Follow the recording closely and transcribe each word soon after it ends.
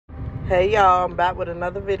Hey y'all, I'm back with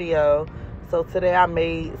another video. So today I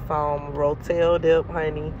made some Nacho Dip,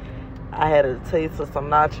 honey. I had a taste of some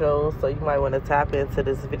nachos, so you might want to tap into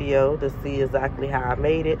this video to see exactly how I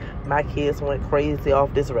made it. My kids went crazy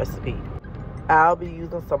off this recipe. I'll be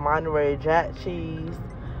using some Monterey Jack cheese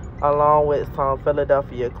along with some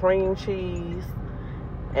Philadelphia cream cheese.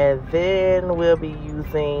 And then we'll be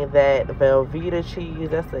using that Velveeta cheese.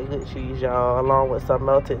 That's a good cheese, y'all. Along with some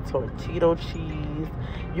melted tortilla cheese.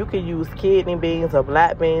 You can use kidney beans or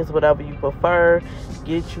black beans, whatever you prefer.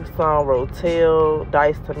 Get you some Rotel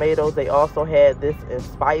diced tomatoes. They also had this in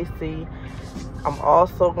spicy. I'm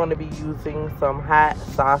also going to be using some hot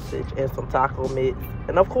sausage and some taco mix.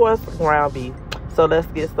 And of course, ground beef. So let's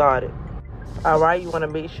get started. Alright, you want to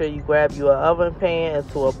make sure you grab your oven pan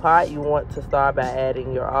into a pot. You want to start by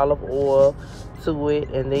adding your olive oil to it.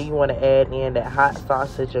 And then you want to add in that hot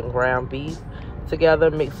sausage and ground beef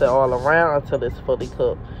together. Mix it all around until it's fully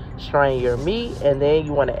cooked. Strain your meat and then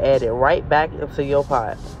you want to add it right back into your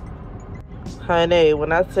pot. Honey,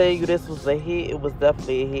 when I tell you this was a hit, it was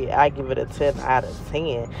definitely a hit. I give it a 10 out of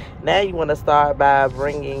 10. Now you want to start by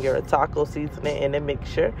bringing your taco seasoning in the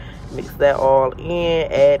mixture. Mix that all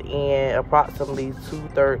in. Add in approximately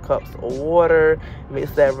 2/3 cups of water.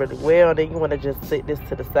 Mix that really well. Then you want to just sit this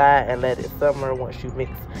to the side and let it simmer once you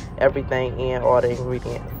mix everything in, all the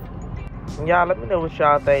ingredients. Y'all, let me know what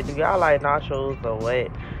y'all think. Do y'all like nachos or what?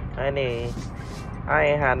 Honey, I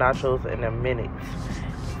ain't had nachos in a minute.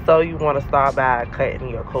 So you want to start by cutting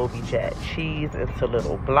your Kobe Jack cheese into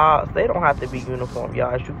little blocks. They don't have to be uniform,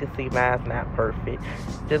 y'all. As you can see, mine's not perfect.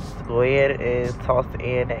 Just go ahead and toss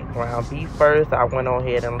in that ground beef first. I went on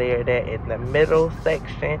ahead and layered that in the middle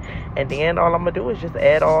section. And then all I'm going to do is just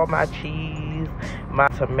add all my cheese, my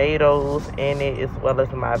tomatoes in it, as well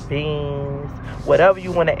as my beans. Whatever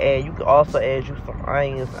you want to add. You can also add you some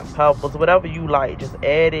onions and peppers. Whatever you like. Just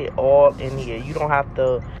add it all in here. You don't have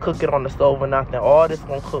to cook it on the stove or nothing. All this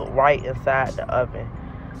going to cook right inside the oven.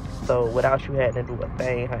 So without you having to do a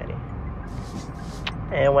thing, honey.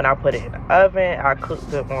 And when I put it in the oven, I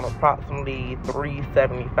cooked it on approximately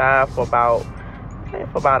 375 for about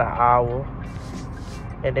an hour.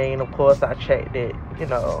 And then, of course, I checked it,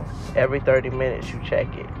 every 30 minutes you check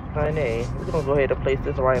it. Honey, we're going to go ahead and place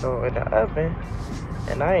this right on in the oven.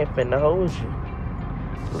 And I ain't finna hold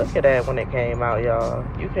you. Look at that when it came out, y'all.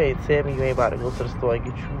 You can't tell me you ain't about to go to the store and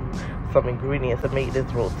get you some ingredients to make this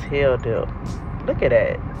Rotel dip. Look at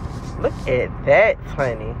that. Look at that,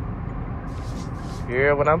 honey.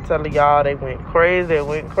 Girl, when I'm telling y'all they went crazy, it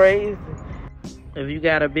went crazy. If you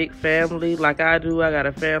got a big family like I do, I got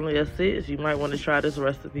a family of 6, you might want to try this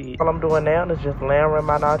recipe. All I'm doing now is just layering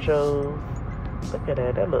my nachos. Look at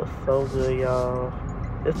that. That looks so good, y'all.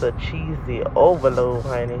 It's a cheesy overload,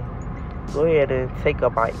 honey. Go ahead and take a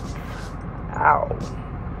bite. Ow.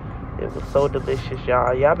 It was so delicious,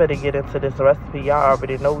 y'all. Y'all better get into this recipe. Y'all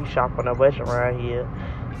already know we shop on a budget around here.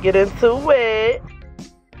 Get into it.